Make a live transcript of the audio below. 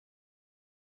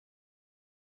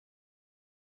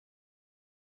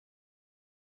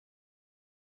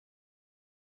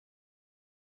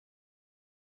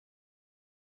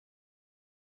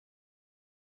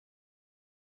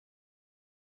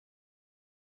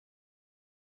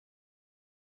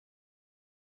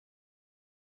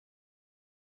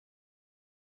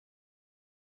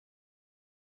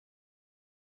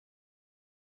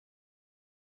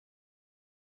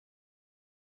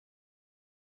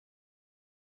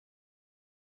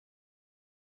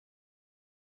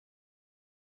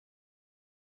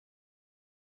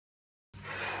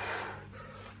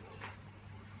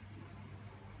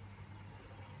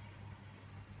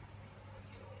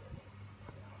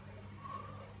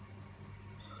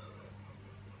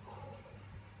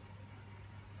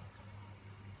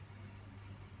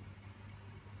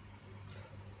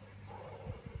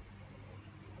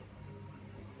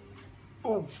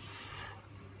Hai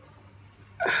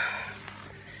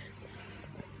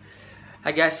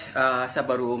guys, saya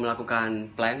baru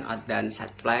melakukan plank dan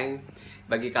side plank.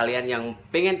 Bagi kalian yang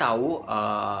pengen tahu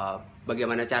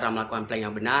bagaimana cara melakukan plank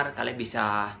yang benar, kalian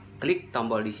bisa klik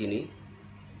tombol di sini.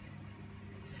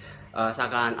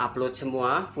 Saya akan upload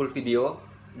semua full video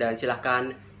dan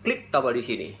silahkan klik tombol di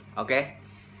sini. Oke?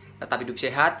 Tetap hidup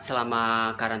sehat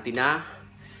selama karantina.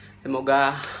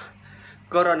 Semoga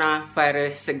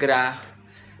coronavirus segera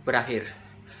berakhir.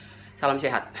 Salam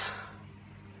sehat.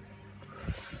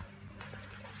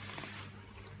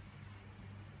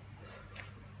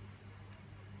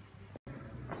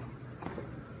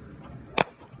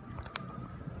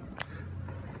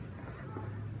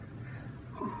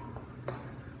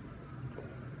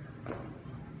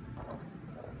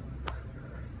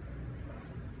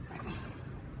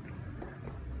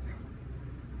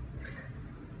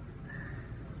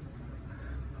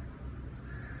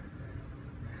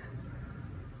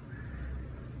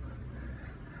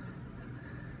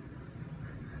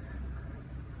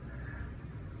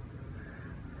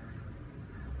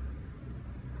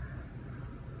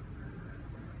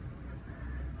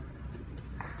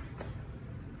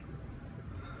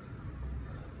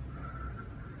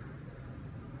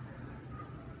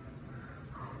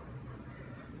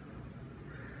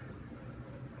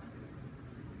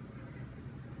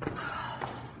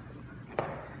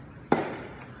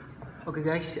 Oke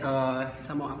guys,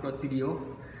 saya mau upload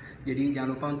video, jadi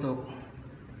jangan lupa untuk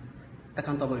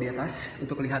tekan tombol di atas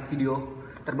untuk lihat video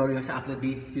terbaru yang saya upload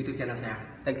di YouTube channel saya.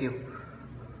 Thank you.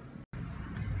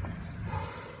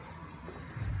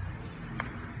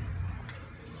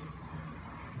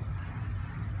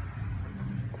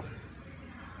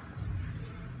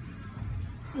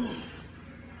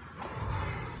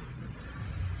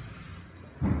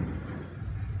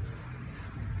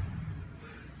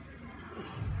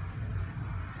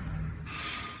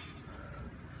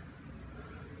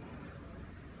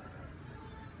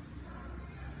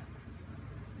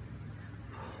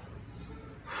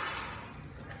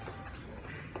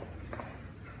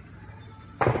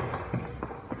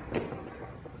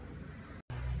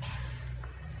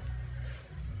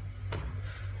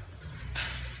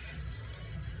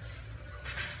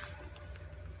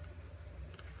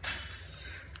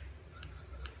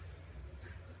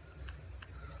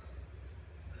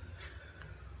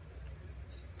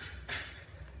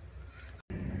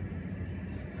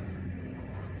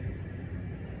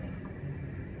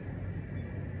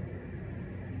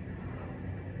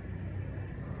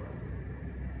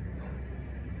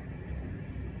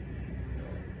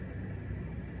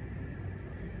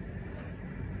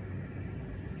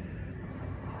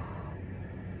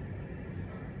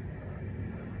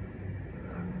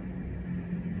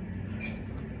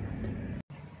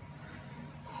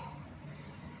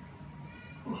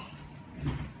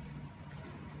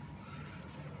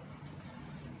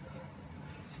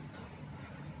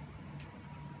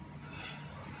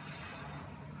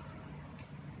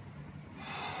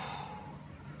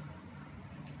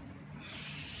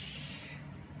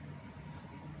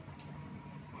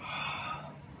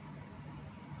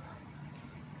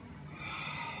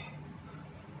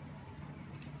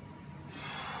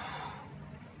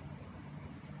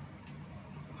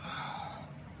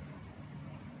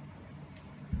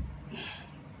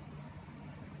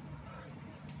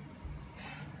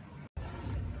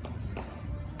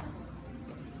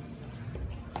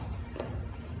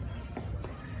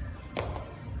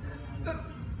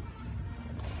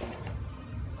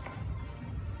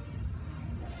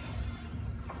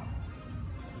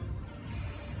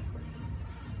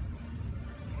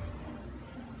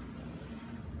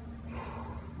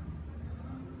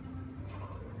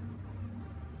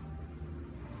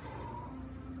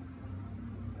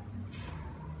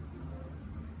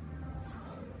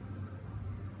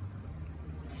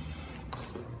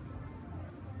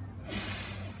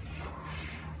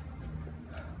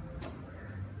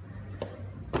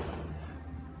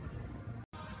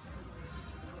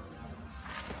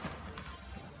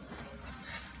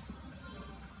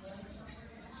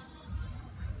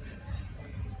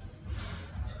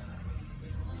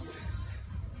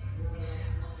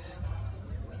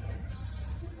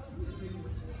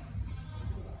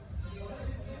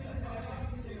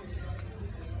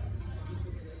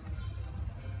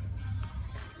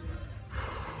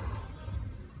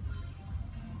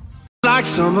 Like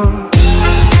summer,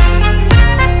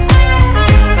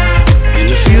 and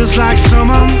it feels like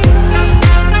summer.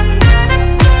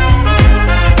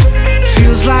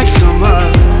 Feels like summer,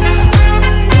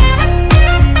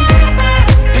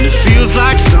 and it feels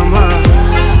like summer.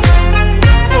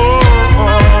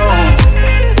 Oh,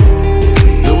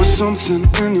 there was something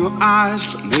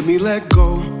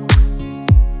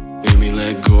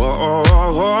let go,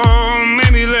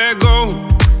 maybe let go.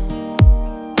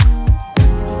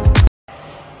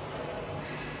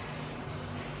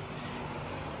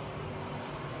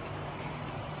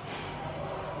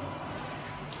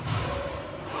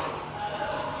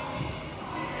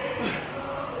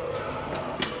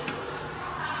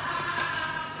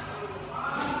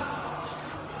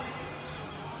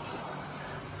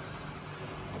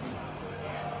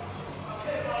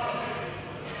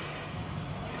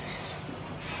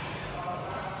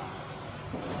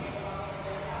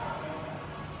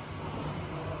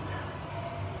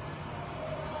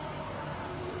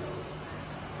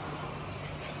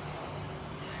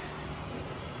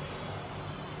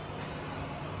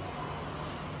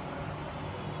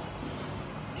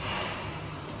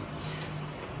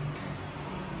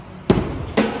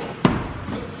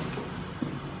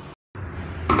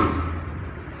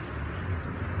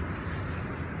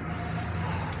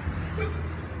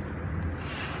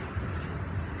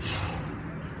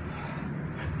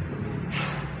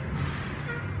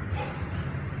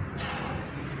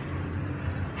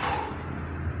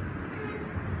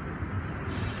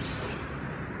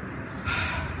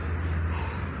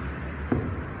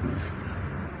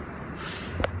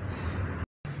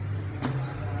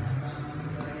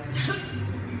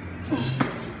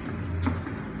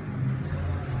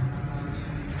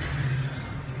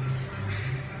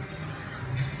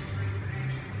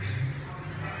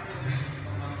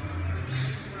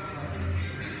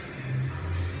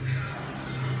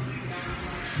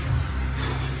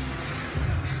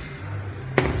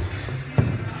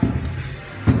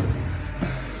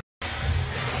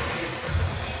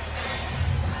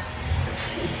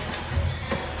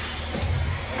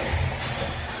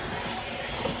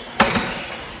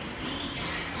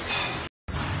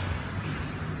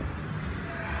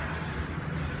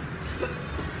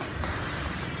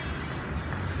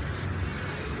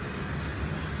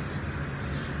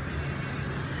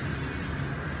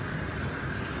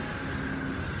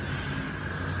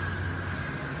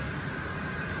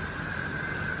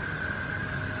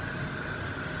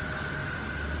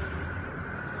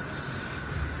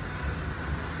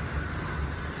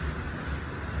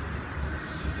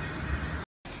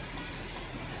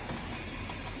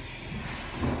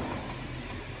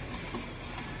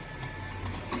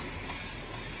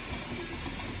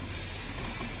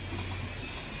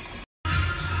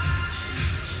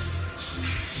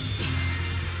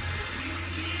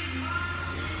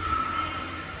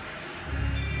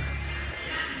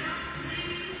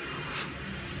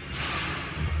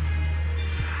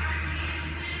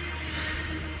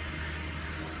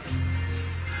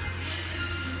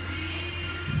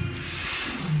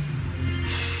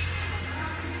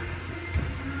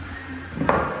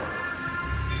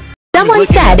 Someone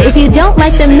said if you don't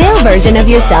like the male version of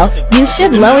yourself, you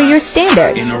should lower your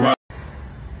standards.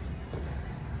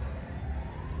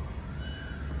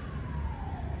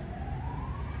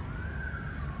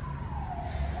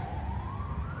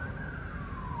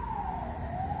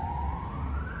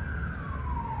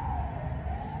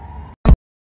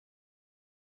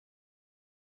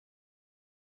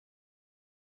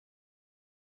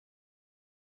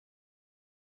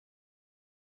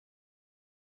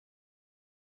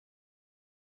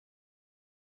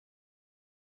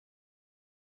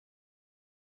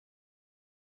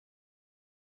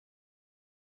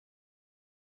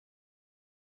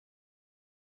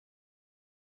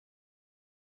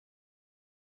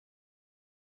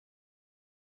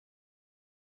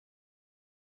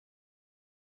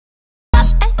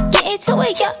 Into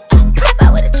it, yeah. Pop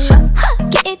out with a truck, huh?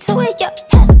 Get into it, yeah.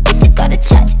 If you go to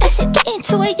church, I said get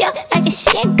into it, yeah. Like if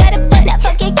she ain't got a butt, now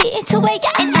forget get into it,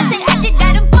 yeah. And I said I just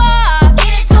got a ball,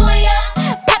 get into it,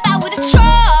 yeah. Pop out with a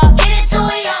truck, get into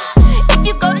it, yeah. If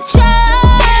you go to church,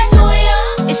 get into it,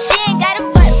 yeah. If she ain't got a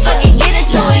butt, forget get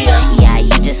into it, yeah. Yeah,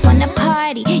 you just wanna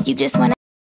party, you just wanna.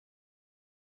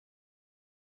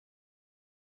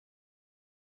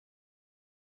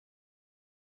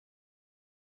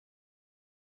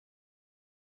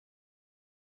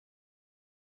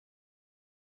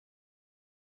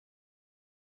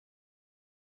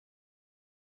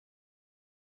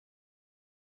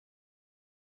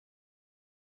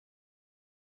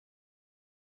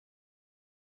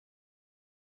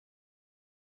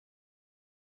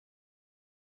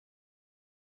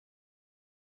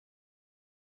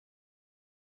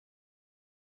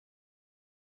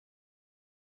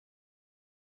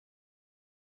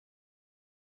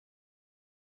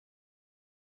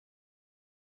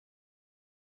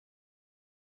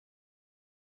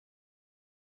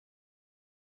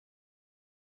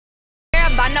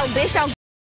 By no bitch, don't